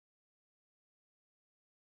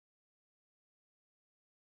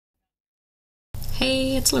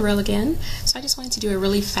Hey, it's Laurel again. So I just wanted to do a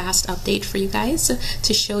really fast update for you guys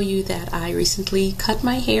to show you that I recently cut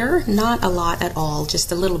my hair. Not a lot at all,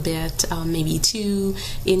 just a little bit, maybe 2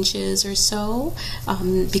 inches or so,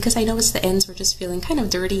 because I noticed the ends were just feeling kind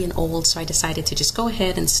of dirty and old, so I decided to just go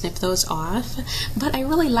ahead and snip those off. But I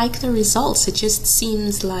really like the results. It just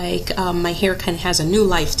seems like my hair kind of has a new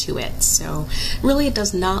life to it. So really it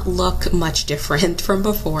does not look much different from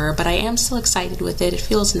before, but I am still excited with it. It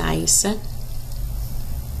feels nice.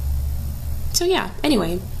 So yeah,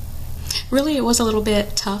 anyway, really it was a little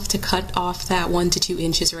bit tough to cut off that 1 to 2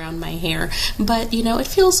 inches around my hair, but you know, it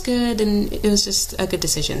feels good and it was just a good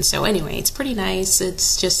decision. So anyway, it's pretty nice.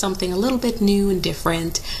 It's just something a little bit new and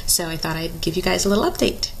different, so I thought I'd give you guys a little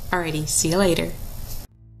update. Alrighty, see you later.